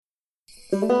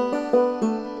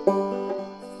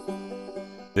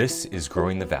This is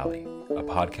Growing the Valley, a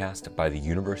podcast by the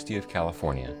University of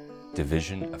California,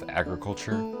 Division of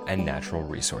Agriculture and Natural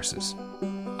Resources.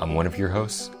 I'm one of your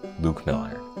hosts, Luke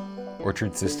Miller,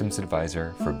 Orchard Systems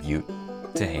Advisor for Butte,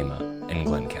 Tehama, and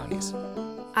Glenn counties.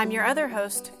 I'm your other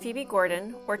host, Phoebe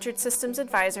Gordon, Orchard Systems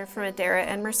Advisor for Madera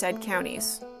and Merced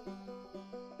counties.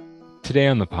 Today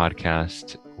on the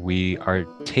podcast, we are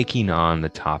taking on the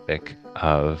topic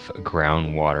of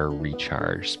groundwater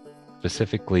recharge,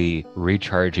 specifically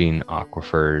recharging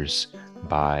aquifers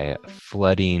by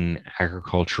flooding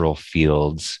agricultural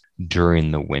fields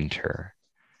during the winter.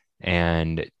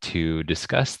 And to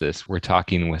discuss this, we're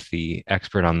talking with the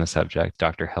expert on the subject,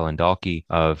 Dr. Helen Dahlke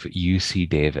of UC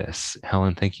Davis.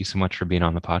 Helen, thank you so much for being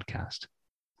on the podcast.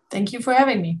 Thank you for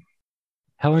having me.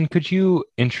 Helen, could you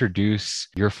introduce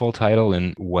your full title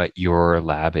and what your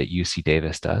lab at UC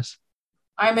Davis does?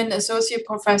 I'm an associate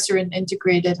professor in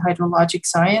integrated hydrologic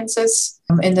sciences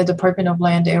in the Department of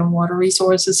Land, Air, and Water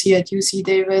Resources here at UC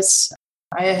Davis.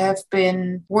 I have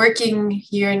been working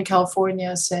here in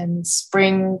California since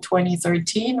spring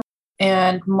 2013,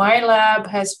 and my lab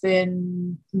has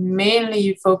been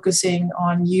mainly focusing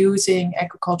on using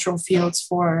agricultural fields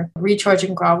for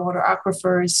recharging groundwater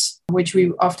aquifers, which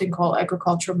we often call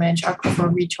agricultural managed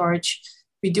aquifer recharge.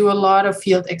 We do a lot of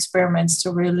field experiments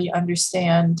to really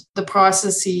understand the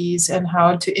processes and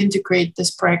how to integrate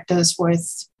this practice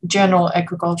with general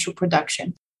agricultural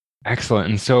production. Excellent.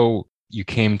 And so you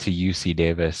came to UC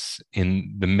Davis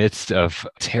in the midst of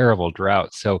terrible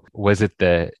drought. So was it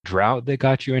the drought that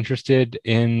got you interested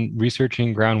in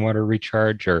researching groundwater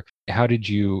recharge, or how did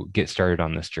you get started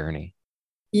on this journey?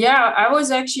 Yeah, I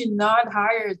was actually not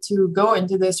hired to go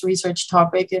into this research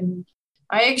topic, and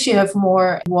I actually have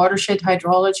more watershed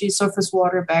hydrology, surface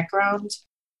water background.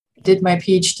 Did my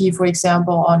PhD, for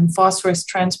example, on phosphorus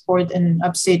transport in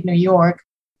upstate New York.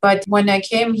 But when I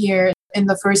came here in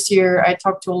the first year, I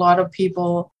talked to a lot of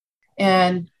people,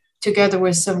 and together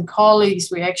with some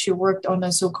colleagues, we actually worked on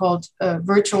a so-called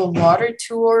virtual water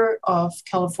tour of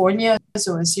California.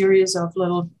 So a series of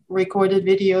little recorded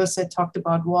videos that talked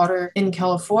about water in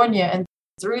California. And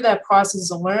through that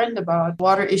process, I learned about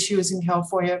water issues in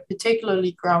California,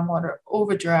 particularly groundwater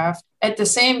overdraft. At the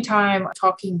same time,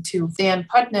 talking to Dan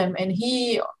Putnam, and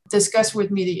he discussed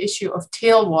with me the issue of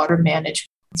tailwater management.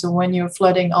 So when you're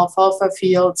flooding alfalfa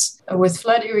fields with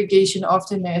flood irrigation,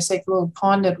 often there's like little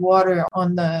ponded water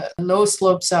on the low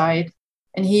slope side.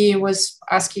 And he was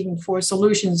asking for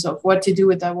solutions of what to do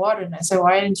with that water. And I said,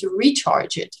 why didn't you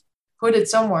recharge it? Put it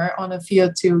somewhere on a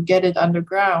field to get it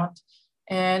underground.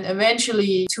 And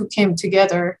eventually two came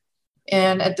together.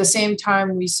 And at the same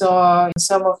time, we saw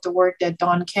some of the work that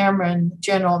Don Cameron,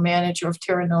 general manager of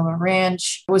Terra Nova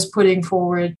Ranch, was putting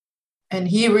forward. And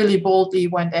he really boldly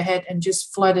went ahead and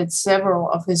just flooded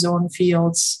several of his own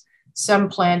fields, some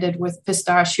planted with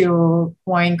pistachio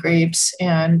wine grapes.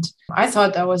 And I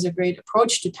thought that was a great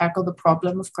approach to tackle the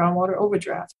problem of groundwater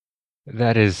overdraft.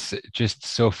 That is just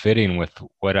so fitting with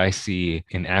what I see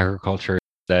in agriculture,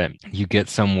 that you get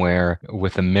somewhere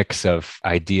with a mix of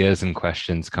ideas and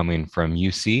questions coming from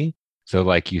UC. So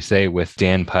like you say, with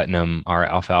Dan Putnam, our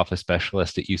alfalfa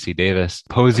specialist at UC Davis,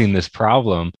 posing this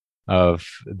problem of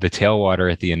the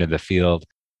tailwater at the end of the field.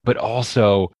 But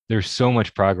also there's so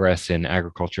much progress in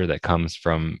agriculture that comes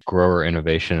from grower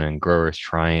innovation and growers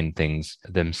trying things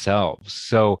themselves.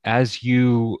 So as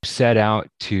you set out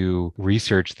to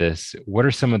research this, what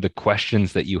are some of the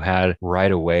questions that you had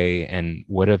right away, and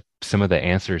what are some of the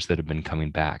answers that have been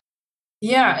coming back?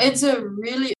 Yeah, it's a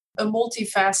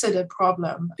multifaceted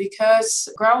problem, because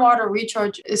groundwater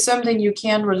recharge is something you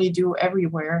can't really do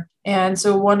everywhere. And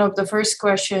so one of the first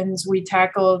questions we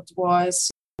tackled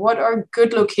was, what are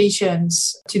good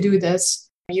locations to do this?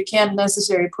 You can't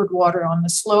necessarily put water on the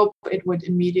slope. It would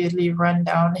immediately run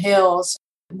down hills.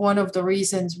 One of the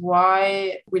reasons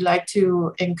why we like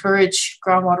to encourage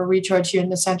groundwater recharge here in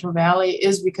the Central Valley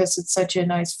is because it's such a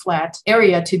nice flat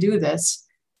area to do this.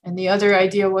 And the other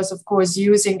idea was, of course,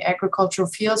 using agricultural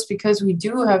fields, because we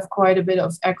do have quite a bit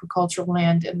of agricultural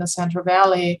land in the Central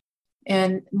Valley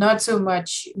and not so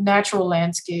much natural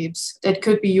landscapes that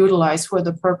could be utilized for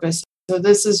the purpose. So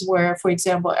this is where, for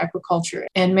example, agriculture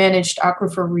and managed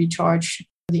aquifer recharge,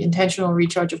 the intentional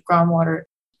recharge of groundwater,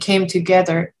 came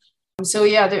together. So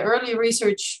yeah, the early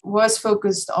research was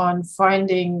focused on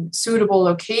finding suitable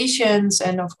locations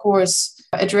and, of course,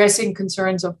 addressing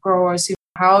concerns of growers,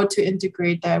 how to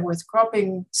integrate that with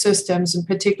cropping systems, and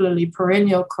particularly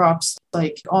perennial crops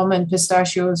like almond,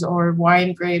 pistachios, or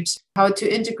wine grapes, how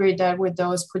to integrate that with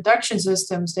those production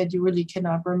systems that you really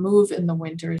cannot remove in the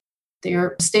winter.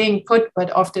 They're staying put,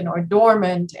 but often are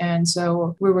dormant. And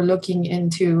so we were looking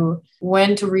into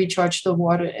when to recharge the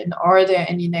water and are there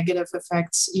any negative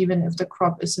effects, even if the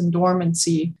crop is in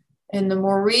dormancy. In the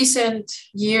more recent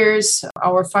years,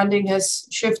 our funding has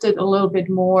shifted a little bit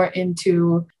more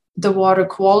into the water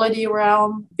quality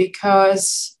realm,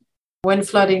 because when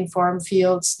flooding farm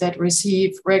fields that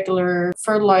receive regular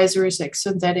fertilizers like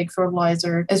synthetic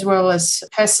fertilizer, as well as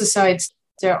pesticides,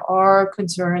 there are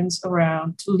concerns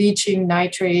around leaching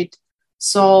nitrate,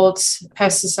 salts,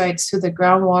 pesticides to the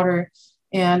groundwater.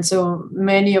 And so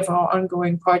many of our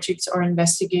ongoing projects are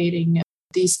investigating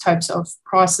these types of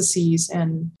processes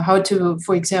and how to,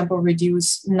 for example,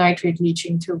 reduce nitrate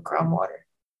leaching to groundwater.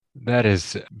 That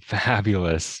is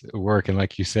fabulous work. And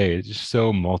like you say, it's just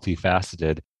so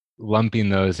multifaceted. Lumping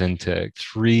those into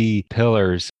 3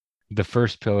 pillars, the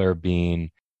first pillar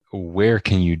being, where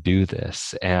can you do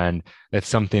this? And that's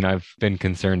something I've been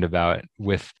concerned about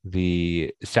with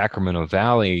the Sacramento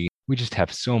Valley. We just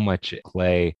have so much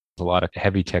clay, a lot of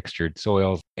heavy textured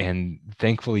soils. And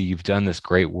thankfully, you've done this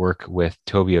great work with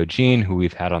Toby O'Gene, who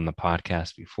we've had on the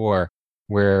podcast before,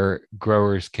 where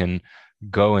growers can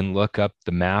go and look up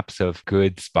the maps of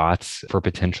good spots for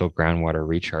potential groundwater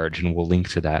recharge. And we'll link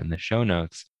to that in the show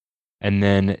notes. And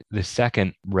then the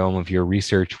second realm of your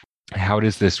research, how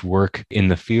does this work in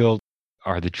the field?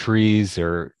 Are the trees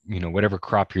or, whatever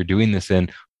crop you're doing this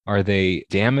in, are they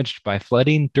damaged by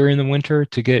flooding during the winter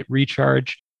to get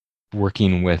recharge?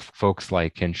 Working with folks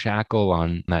like Ken Shackle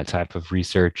on that type of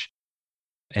research.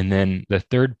 And then the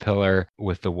third pillar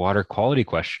with the water quality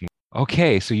question.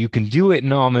 Okay, so you can do it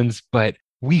in almonds, but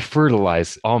we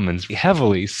fertilize almonds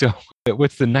heavily. So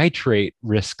what's the nitrate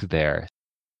risk there?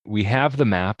 We have the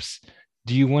maps.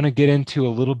 Do you want to get into a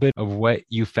little bit of what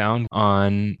you found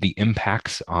on the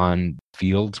impacts on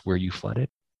fields where you flooded?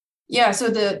 Yeah, so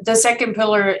the second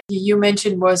pillar you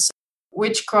mentioned was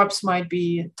which crops might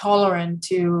be tolerant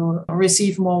to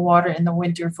receive more water in the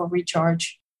winter for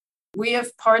recharge. We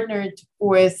have partnered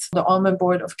with the Almond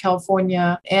Board of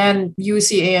California and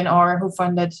UCANR, who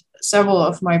funded several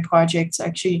of my projects,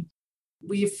 actually.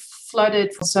 We've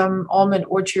flooded some almond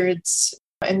orchards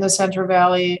in the Central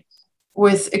Valley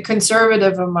with a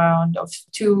conservative amount of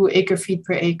 2 acre-feet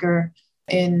per acre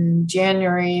in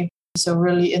January. So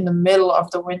really in the middle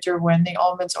of the winter when the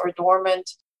almonds are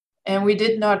dormant. And we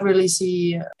did not really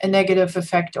see a negative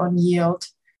effect on yield.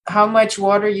 How much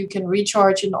water you can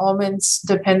recharge in almonds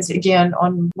depends again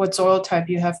on what soil type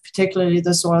you have, particularly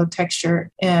the soil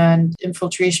texture and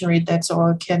infiltration rate that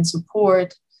soil can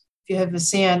support. If you have a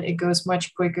sand, it goes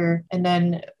much quicker. And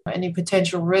then any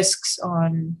potential risks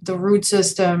on the root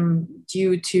system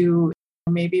due to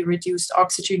maybe reduced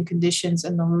oxygen conditions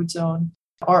in the root zone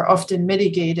are often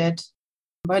mitigated.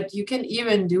 But you can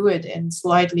even do it in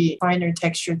slightly finer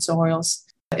textured soils.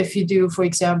 If you do, for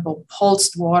example,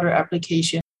 pulsed water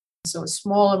application, so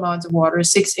small amounts of water,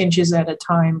 6 inches at a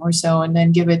time or so, and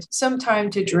then give it some time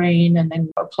to drain and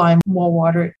then apply more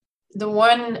water. The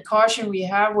one caution we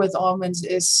have with almonds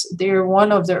is they're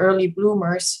one of the early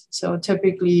bloomers. So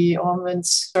typically almonds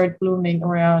start blooming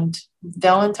around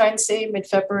Valentine's Day,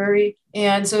 mid-February.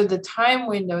 And so the time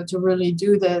window to really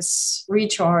do this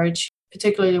recharge,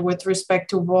 particularly with respect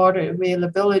to water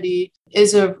availability,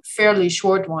 is a fairly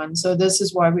short one. So this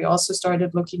is why we also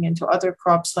started looking into other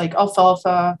crops like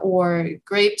alfalfa or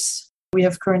grapes. We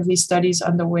have currently studies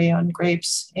underway on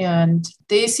grapes, and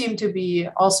they seem to be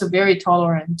also very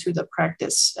tolerant to the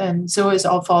practice. And so is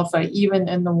alfalfa, even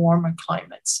in the warmer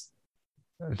climates.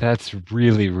 That's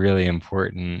really, really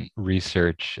important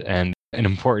research and an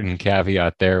important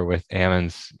caveat there with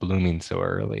almonds blooming so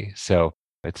early. So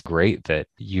it's great that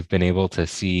you've been able to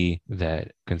see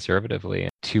that conservatively.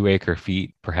 2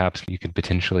 acre-feet, perhaps you could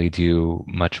potentially do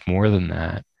much more than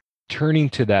that. Turning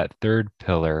to that third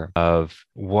pillar of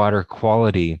water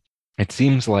quality, it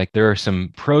seems like there are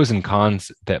some pros and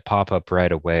cons that pop up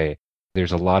right away.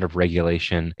 There's a lot of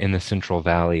regulation in the Central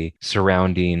Valley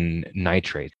surrounding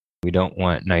nitrate. We don't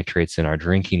want nitrates in our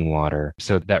drinking water,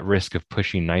 so that risk of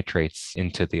pushing nitrates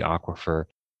into the aquifer.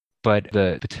 But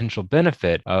the potential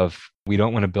benefit of we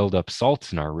don't want to build up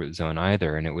salts in our root zone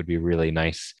either, and it would be really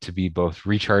nice to be both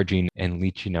recharging and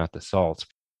leaching out the salts.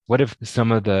 What have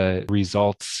some of the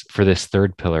results for this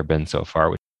third pillar been so far,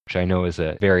 which I know is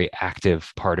a very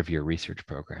active part of your research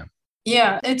program?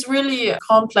 Yeah, it's really a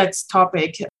complex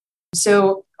topic.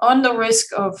 So on the risk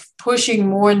of pushing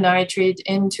more nitrate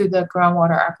into the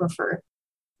groundwater aquifer,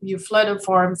 you flood a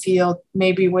farm field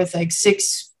maybe with like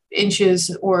 6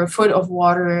 inches or a foot of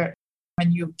water,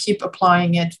 and you keep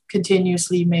applying it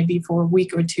continuously, maybe for a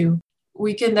week or two.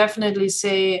 we can definitely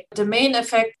say the main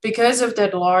effect, because of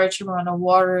that large amount of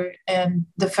water and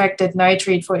the fact that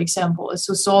nitrate, for example, is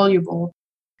so soluble,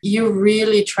 you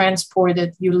really transport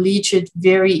it, you leach it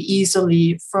very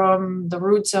easily from the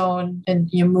root zone and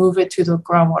you move it to the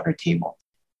groundwater table.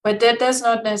 But that does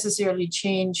not necessarily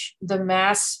change the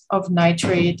mass of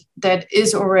nitrate that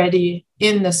is already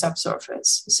in the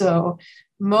subsurface. So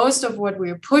most of what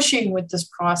we're pushing with this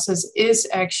process is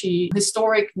actually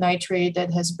historic nitrate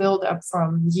that has built up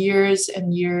from years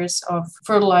and years of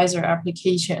fertilizer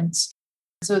applications.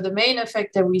 So the main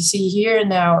effect that we see here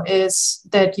now is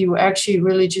that you actually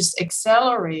really just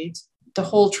accelerate the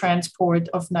whole transport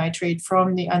of nitrate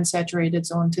from the unsaturated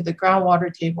zone to the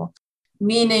groundwater table,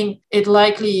 meaning it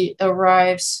likely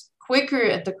arrives quicker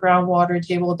at the groundwater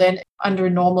table than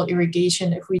under normal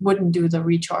irrigation if we wouldn't do the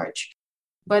recharge.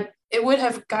 But it would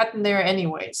have gotten there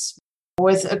anyways.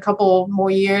 With a couple more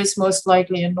years, most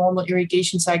likely in normal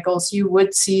irrigation cycles, you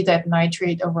would see that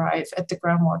nitrate arrive at the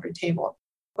groundwater table.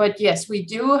 But yes, we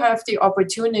do have the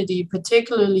opportunity,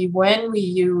 particularly when we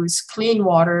use clean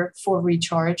water for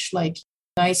recharge, like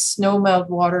nice snowmelt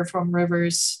water from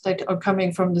rivers that are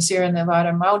coming from the Sierra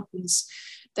Nevada mountains,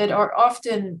 that are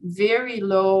often very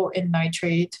low in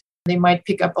nitrate. They might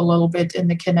pick up a little bit in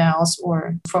the canals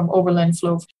or from overland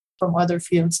flow from other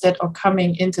fields that are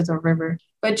coming into the river.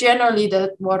 But generally,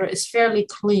 that water is fairly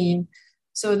clean.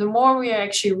 So the more we are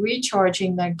actually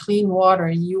recharging that clean water,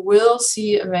 you will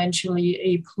see eventually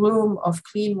a plume of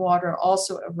clean water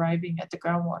also arriving at the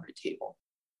groundwater table.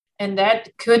 And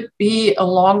that could be a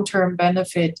long-term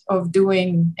benefit of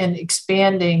doing and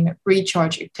expanding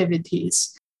recharge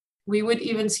activities. We would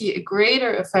even see a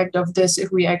greater effect of this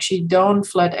if we actually don't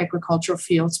flood agricultural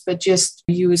fields, but just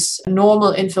use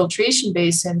normal infiltration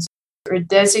basins or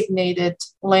designated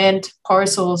land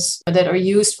parcels that are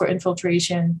used for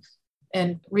infiltration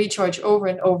and recharge over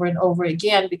and over and over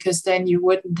again, because then you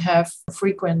wouldn't have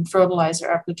frequent fertilizer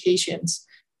applications.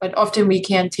 But often we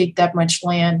can't take that much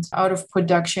land out of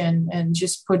production and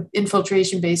just put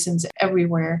infiltration basins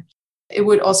everywhere. It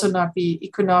would also not be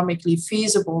economically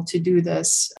feasible to do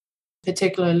this,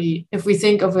 particularly if we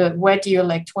think of a wet year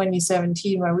like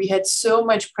 2017, where we had so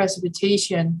much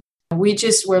precipitation. We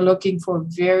just were looking for a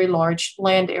very large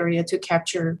land area to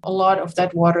capture a lot of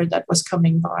that water that was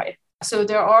coming by. So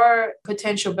there are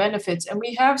potential benefits, and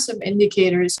we have some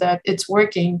indicators that it's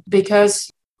working because,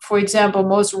 for example,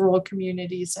 most rural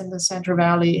communities in the Central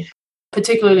Valley,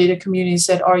 particularly the communities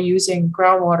that are using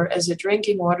groundwater as a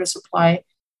drinking water supply,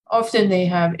 often they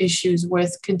have issues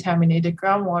with contaminated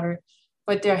groundwater.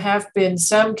 But there have been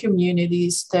some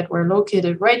communities that were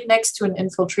located right next to an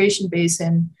infiltration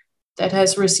basin that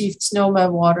has received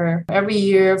snowmelt water every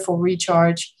year for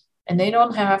recharge, and they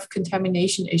don't have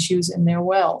contamination issues in their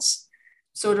wells.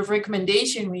 Sort of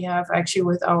recommendation we have actually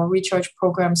with our recharge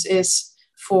programs is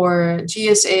for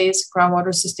GSAs,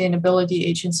 groundwater sustainability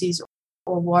agencies,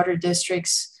 or water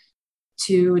districts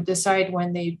to decide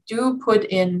when they do put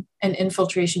in an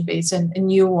infiltration basin, a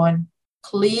new one,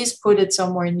 please put it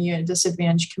somewhere near a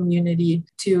disadvantaged community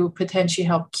to potentially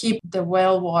help keep the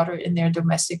well water in their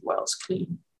domestic wells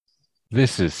clean.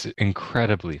 This is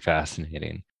incredibly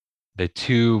fascinating. The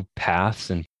two paths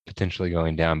and potentially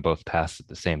going down both paths at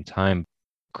the same time,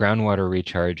 groundwater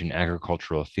recharge in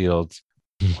agricultural fields.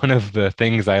 One of the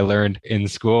things I learned in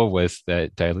school was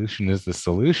that dilution is the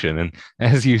solution. And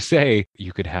as you say,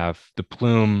 you could have the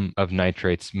plume of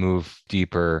nitrates move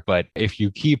deeper, but if you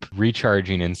keep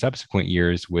recharging in subsequent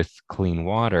years with clean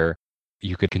water,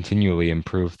 you could continually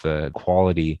improve the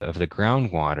quality of the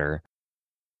groundwater.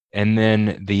 And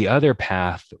then the other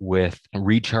path with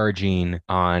recharging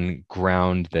on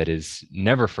ground that is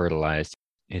never fertilized,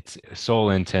 its sole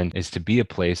intent is to be a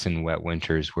place in wet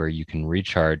winters where you can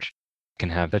recharge, can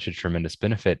have such a tremendous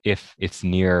benefit if it's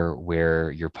near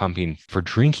where you're pumping for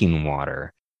drinking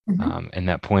water. Mm-hmm. And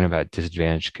that point about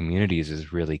disadvantaged communities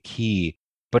is really key.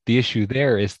 But the issue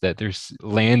there is that there's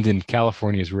land in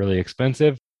California is really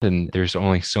expensive, and there's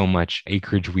only so much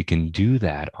acreage we can do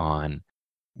that on.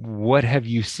 What have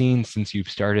you seen since you've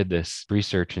started this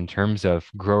research in terms of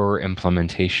grower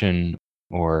implementation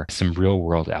or some real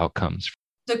world outcomes?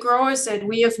 The growers that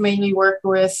we have mainly worked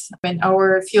with in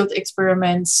our field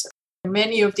experiments,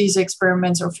 many of these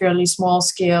experiments are fairly small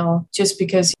scale just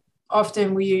because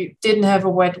often we didn't have a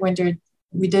wet winter.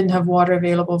 We didn't have water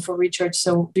available for recharge.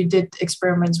 So we did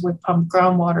experiments with pumped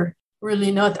groundwater.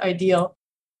 Really not ideal.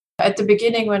 At the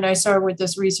beginning, when I started with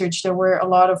this research, there were a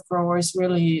lot of growers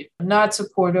really not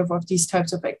supportive of these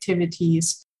types of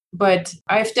activities. But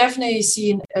I've definitely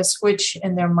seen a switch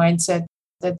in their mindset.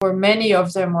 that for many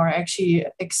of them are actually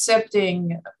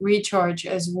accepting recharge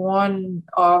as one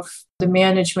of the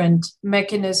management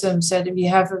mechanisms that we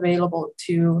have available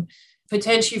to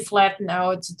potentially flatten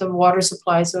out the water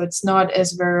supply so it's not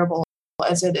as variable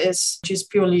as it is just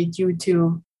purely due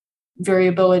to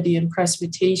variability in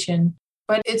precipitation.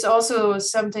 But it's also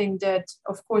something that,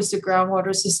 of course, the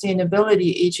groundwater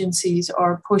sustainability agencies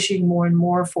are pushing more and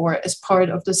more for as part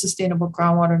of the Sustainable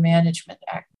Groundwater Management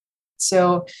Act.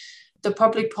 So the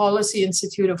Public Policy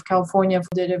Institute of California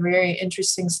did a very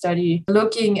interesting study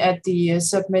looking at the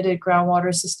submitted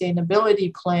groundwater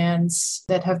sustainability plans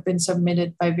that have been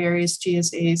submitted by various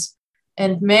GSAs.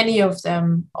 And many of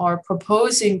them are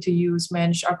proposing to use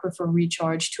managed aquifer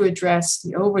recharge to address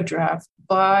the overdraft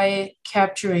by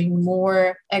capturing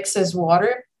more excess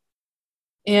water.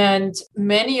 And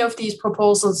many of these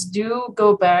proposals do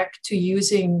go back to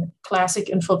using classic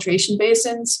infiltration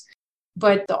basins,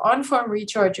 but the on-farm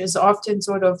recharge is often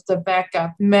sort of the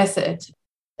backup method.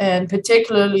 And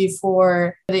particularly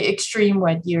for the extreme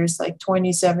wet years like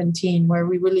 2017, where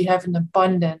we really have an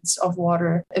abundance of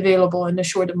water available in a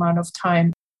short amount of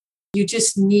time. You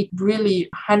just need really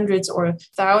hundreds or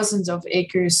thousands of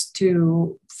acres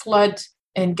to flood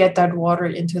and get that water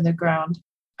into the ground.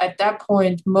 At that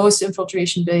point, most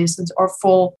infiltration basins are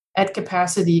full at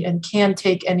capacity and can't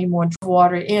take any more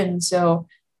water in. So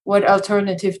what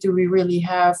alternative do we really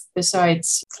have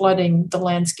besides flooding the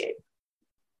landscape?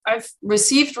 I've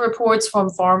received reports from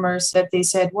farmers that they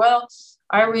said, well,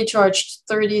 I recharged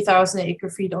 30,000 acre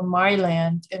feet on my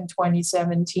land in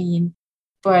 2017,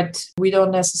 but we don't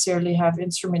necessarily have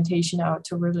instrumentation out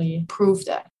to really prove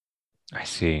that. I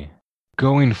see.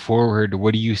 Going forward,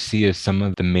 what do you see as some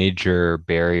of the major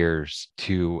barriers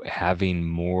to having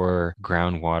more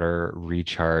groundwater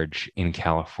recharge in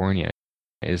California?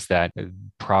 Is that a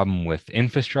problem with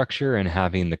infrastructure and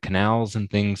having the canals and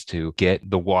things to get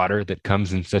the water that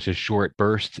comes in such a short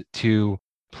burst to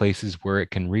places where it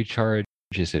can recharge?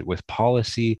 Is it with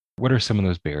policy? What are some of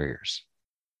those barriers?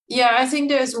 Yeah, I think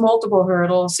there's multiple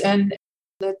hurdles, and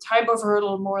the type of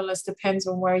hurdle more or less depends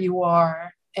on where you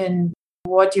are and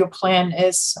what your plan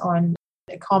is on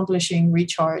accomplishing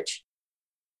recharge.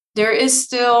 There is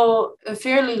still a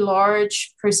fairly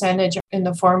large percentage in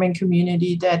the farming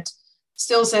community that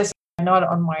still says not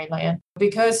on my land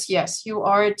because, yes, you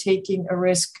are taking a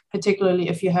risk, particularly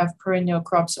if you have perennial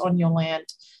crops on your land.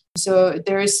 So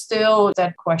there is still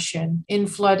that question in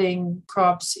flooding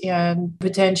crops and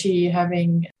potentially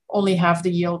having only half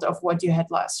the yield of what you had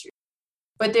last year.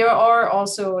 But there are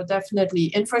also definitely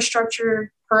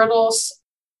infrastructure hurdles.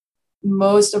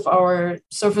 Most of our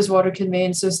surface water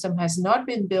conveyance system has not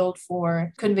been built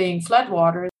for conveying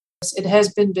floodwater. It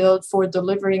has been built for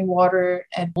delivering water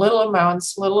at little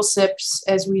amounts, little sips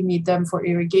as we need them for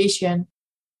irrigation.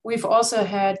 We've also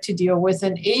had to deal with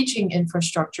an aging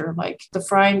infrastructure like the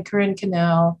Frying Current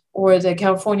Canal or the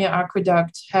California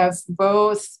Aqueduct have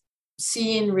both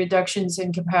seen reductions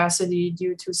in capacity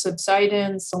due to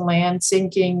subsidence, land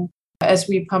sinking as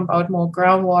we pump out more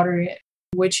groundwater,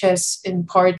 which has in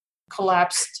part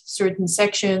collapsed certain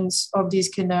sections of these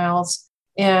canals.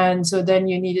 And so then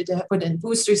you needed to put in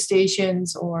booster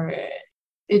stations or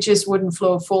it just wouldn't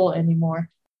flow full anymore.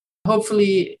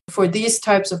 Hopefully for these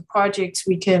types of projects,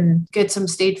 we can get some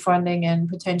state funding and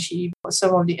potentially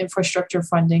some of the infrastructure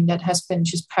funding that has been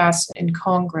just passed in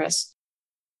Congress.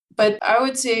 But I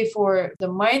would say for the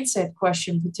mindset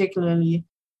question, particularly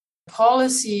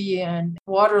policy and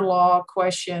water law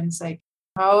questions, like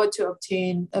how to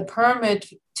obtain a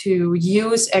permit to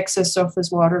use excess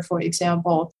surface water, for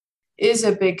example, is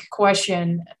a big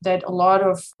question that a lot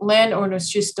of landowners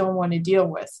just don't want to deal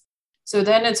with. So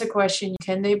then it's a question,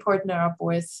 can they partner up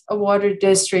with a water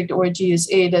district or a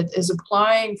GSA that is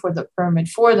applying for the permit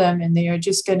for them, and they are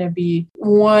just going to be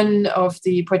one of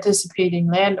the participating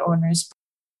landowners.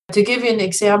 To give you an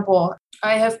example,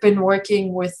 I have been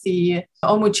working with the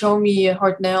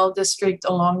Omuchome-Hartnell district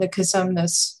along the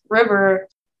Cosumnes River.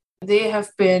 They have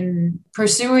been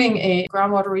pursuing a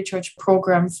groundwater recharge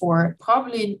program for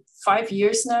probably 5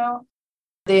 years now.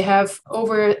 They have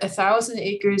over 1,000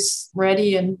 acres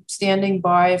ready and standing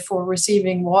by for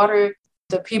receiving water.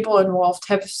 The people involved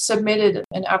have submitted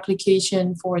an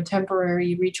application for a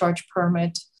temporary recharge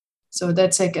permit. So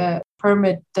that's like a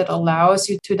permit that allows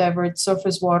you to divert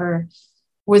surface water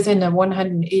within a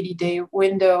 180-day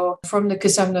window from the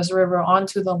Cosumnes River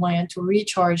onto the land to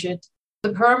recharge it.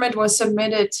 The permit was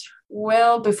submitted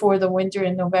well before the winter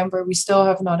in November. We still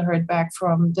have not heard back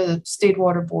from the State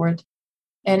Water Board.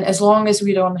 And as long as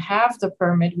we don't have the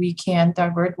permit, we can't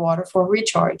divert water for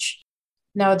recharge.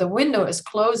 Now the window is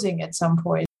closing at some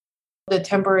point. The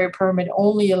temporary permit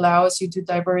only allows you to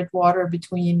divert water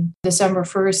between December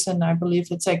 1st and I believe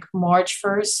it's like March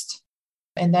 1st.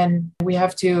 And then we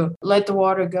have to let the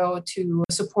water go to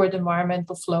support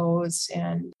environmental flows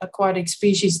and aquatic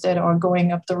species that are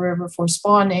going up the river for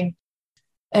spawning.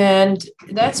 And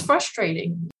that's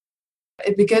frustrating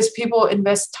because people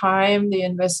invest time, they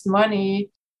invest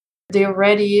money, they're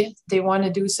ready, they want to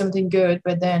do something good,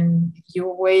 but then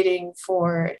you're waiting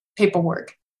for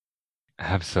paperwork.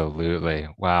 Absolutely.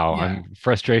 Wow. Yeah.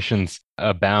 Frustrations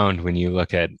abound when you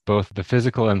look at both the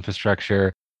physical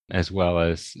infrastructure as well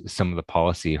as some of the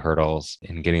policy hurdles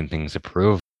in getting things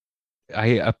approved.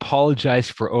 I apologize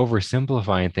for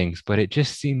oversimplifying things, but it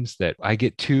just seems that I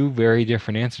get two very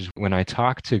different answers when I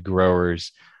talk to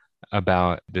growers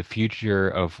about the future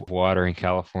of water in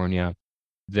California.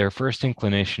 Their first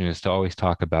inclination is to always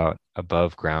talk about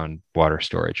above ground water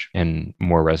storage and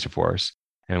more reservoirs.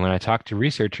 And when I talk to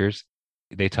researchers,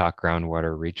 they talk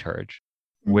groundwater recharge.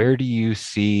 Where do you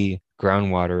see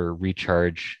groundwater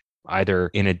recharge, either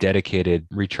in a dedicated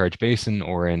recharge basin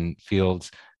or in fields,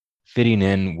 fitting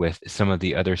in with some of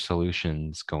the other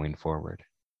solutions going forward?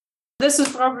 This is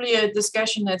probably a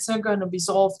discussion that's not going to be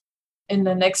solved in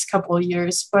the next couple of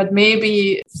years, but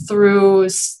maybe through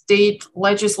state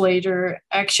legislator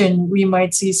action, we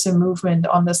might see some movement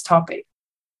on this topic.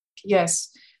 Yes.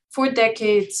 For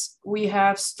decades, we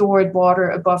have stored water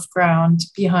above ground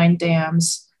behind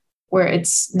dams where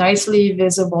it's nicely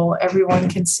visible. Everyone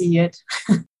can see it.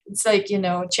 It's like,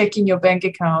 checking your bank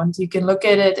account. You can look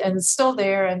at it and it's still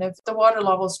there. And if the water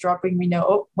level is dropping, we know,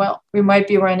 oh, well, we might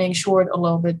be running short a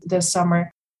little bit this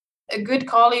summer. A good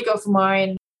colleague of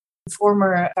mine,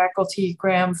 former faculty,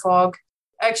 Graham Fogg,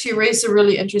 actually raised a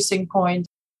really interesting point.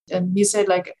 And he said,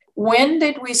 when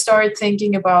did we start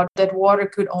thinking about that water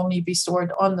could only be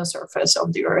stored on the surface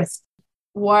of the earth?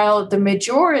 While the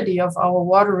majority of our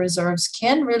water reserves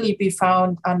can really be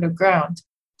found underground,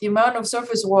 the amount of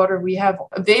surface water we have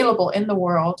available in the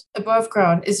world above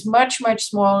ground is much, much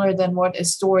smaller than what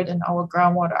is stored in our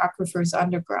groundwater aquifers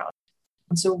underground.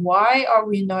 And so why are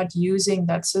we not using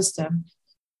that system?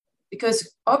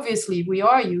 Because obviously we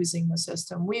are using the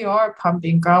system. We are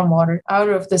pumping groundwater out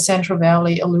of the Central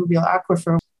Valley alluvial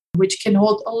aquifer, which can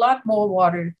hold a lot more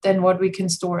water than what we can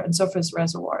store in surface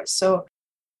reservoirs. So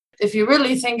if you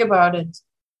really think about it,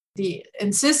 the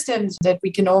insistence that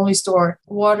we can only store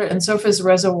water in surface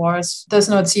reservoirs does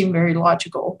not seem very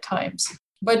logical at times.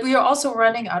 But we are also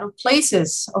running out of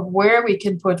places of where we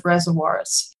can put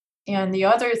reservoirs. And the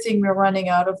other thing we're running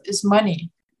out of is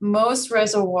money. Most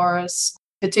reservoirs,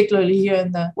 particularly here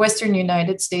in the Western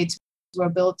United States, were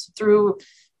built through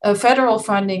federal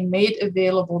funding made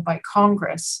available by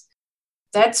Congress.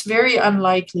 That's very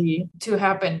unlikely to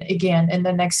happen again in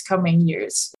the next coming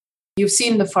years. You've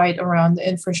seen the fight around the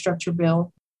infrastructure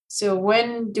bill. So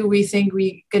when do we think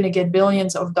we're going to get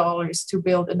billions of dollars to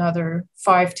build another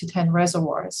 5 to 10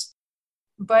 reservoirs?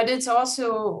 But it's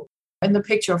also in the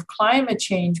picture of climate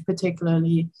change,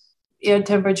 particularly, air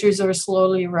temperatures are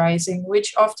slowly rising,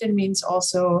 which often means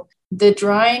also the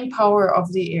drying power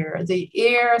of the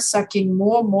air sucking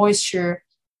more moisture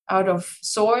out of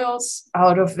soils,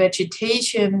 out of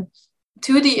vegetation,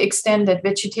 to the extent that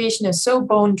vegetation is so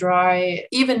bone dry,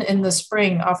 even in the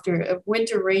spring after a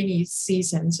winter rainy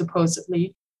season,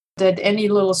 supposedly, that any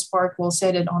little spark will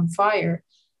set it on fire.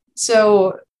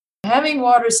 So having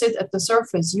water sit at the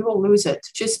surface, you will lose it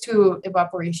just to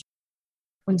evaporation.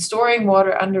 When storing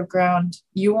water underground,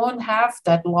 you won't have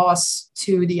that loss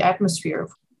to the atmosphere,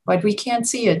 but we can't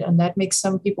see it, and that makes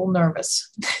some people nervous.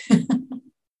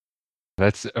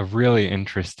 That's a really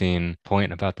interesting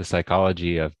point about the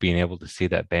psychology of being able to see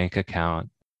that bank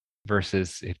account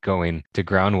versus it going to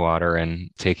groundwater and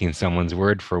taking someone's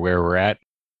word for where we're at.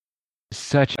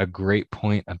 Such a great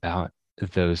point about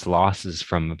those losses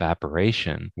from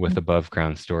evaporation with above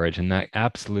ground storage. And that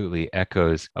absolutely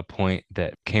echoes a point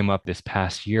that came up this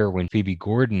past year when Phoebe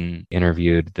Gordon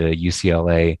interviewed the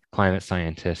UCLA climate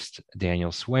scientist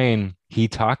Daniel Swain. He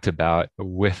talked about,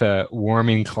 with a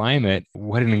warming climate,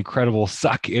 what an incredible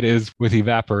suck it is with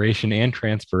evaporation and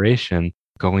transpiration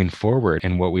going forward,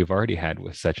 and what we've already had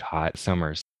with such hot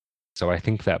summers. So I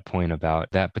think that point about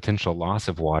that potential loss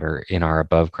of water in our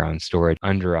above ground storage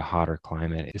under a hotter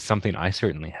climate is something I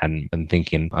certainly hadn't been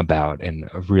thinking about, and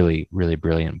a really, really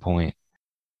brilliant point.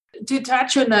 To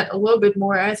touch on that a little bit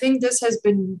more, I think this has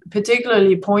been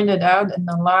particularly pointed out in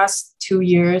the last 2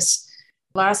 years.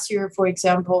 Last year, for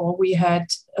example, we had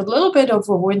a little bit of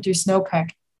a winter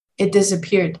snowpack. It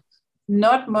disappeared.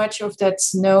 Not much of that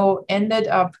snow ended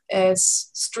up as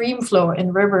stream flow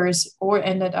in rivers or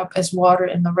ended up as water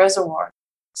in the reservoir.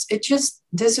 It just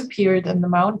disappeared in the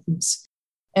mountains.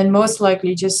 and most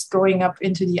likely just going up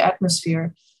into the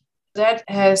atmosphere. That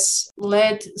has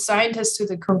led scientists to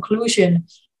the conclusion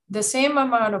the same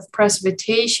amount of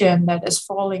precipitation that is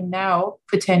falling now,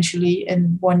 potentially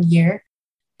in 1 year,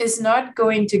 is not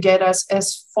going to get us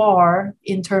as far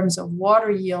in terms of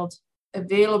water yield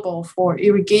available for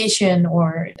irrigation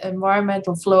or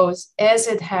environmental flows as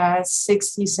it has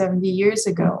 60, 70 years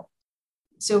ago.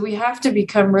 So we have to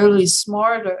become really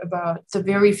smarter about the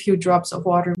very few drops of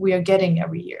water we are getting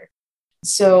every year.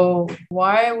 So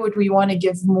why would we want to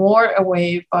give more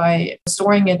away by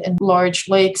storing it in large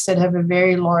lakes that have a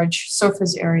very large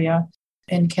surface area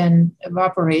and can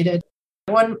evaporate it?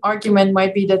 One argument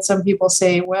might be that some people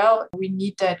say, well, we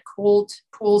need that cold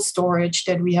pool storage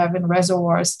that we have in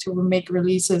reservoirs to make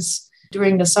releases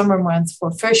during the summer months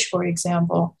for fish, for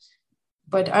example.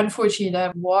 But unfortunately,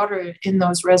 that water in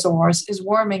those reservoirs is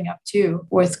warming up too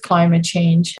with climate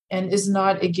change and is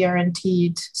not a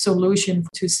guaranteed solution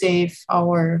to save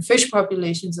our fish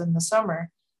populations in the summer.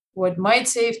 What might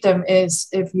save them is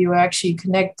if you actually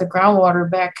connect the groundwater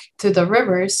back to the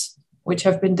rivers, which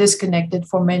have been disconnected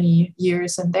for many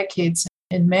years and decades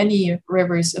in many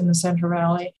rivers in the Central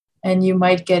Valley. And you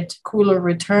might get cooler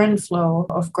return flow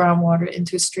of groundwater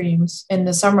into streams in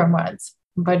the summer months.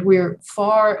 But we're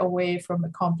far away from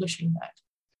accomplishing that.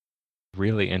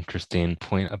 Really interesting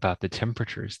point about the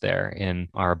temperatures there in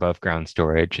our above ground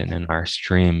storage and in our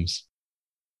streams.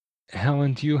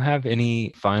 Helen, do you have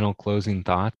any final closing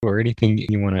thoughts or anything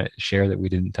you want to share that we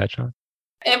didn't touch on?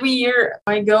 Every year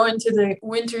I go into the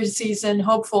winter season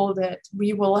hopeful that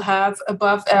we will have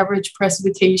above average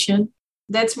precipitation.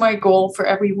 That's my goal for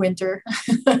every winter.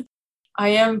 I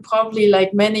am probably,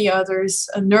 like many others,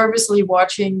 nervously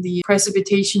watching the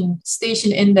precipitation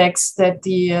station index that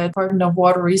the Department of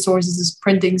Water Resources is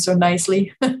printing so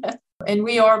nicely. And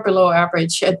we are below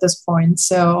average at this point.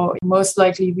 So most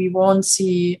likely we won't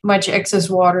see much excess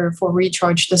water for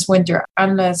recharge this winter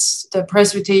unless the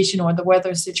precipitation or the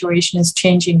weather situation is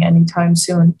changing anytime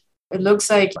soon. It looks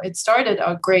like it started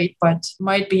out great, but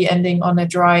might be ending on a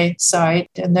dry side.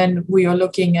 And then we are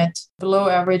looking at below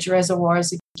average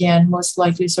reservoirs again, most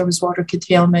likely surface water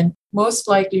curtailment, most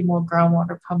likely more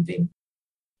groundwater pumping.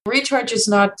 Recharge is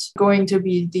not going to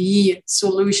be the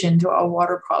solution to our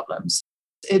water problems.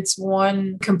 It's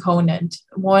one component,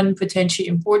 one potentially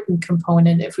important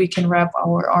component if we can wrap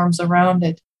our arms around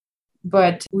it.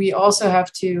 But we also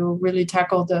have to really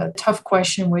tackle the tough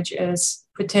question, which is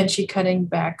potentially cutting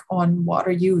back on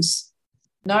water use,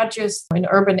 not just in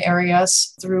urban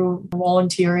areas through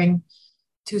volunteering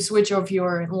to switch off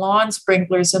your lawn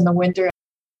sprinklers in the winter,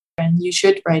 and you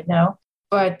should right now,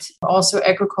 but also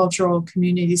agricultural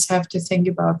communities have to think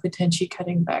about potentially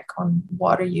cutting back on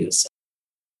water use.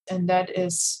 And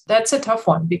that's a tough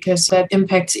one because that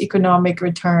impacts economic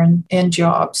return and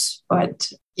jobs.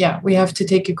 But yeah, we have to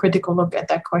take a critical look at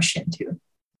that question too.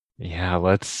 Yeah,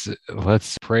 let's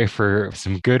pray for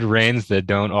some good rains that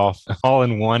don't all fall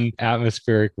in one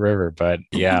atmospheric river. But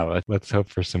yeah, let's hope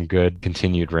for some good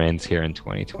continued rains here in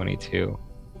 2022.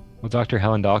 Well, Dr.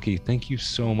 Helen Dahlke, thank you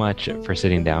so much for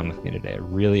sitting down with me today. I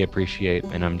really appreciate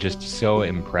it, and I'm just so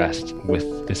impressed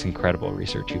with this incredible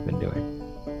research you've been doing.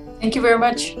 Thank you very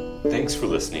much. Thanks for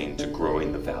listening to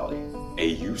Growing the Valley,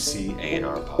 a UC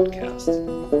A&R podcast.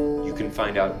 You can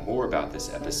find out more about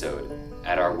this episode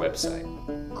at our website,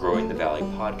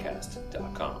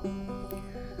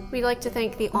 growingthevalleypodcast.com. We'd like to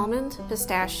thank the almond,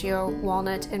 pistachio,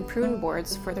 walnut, and prune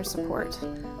boards for their support.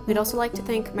 We'd also like to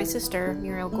thank my sister,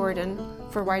 Muriel Gordon,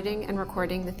 for writing and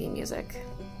recording the theme music.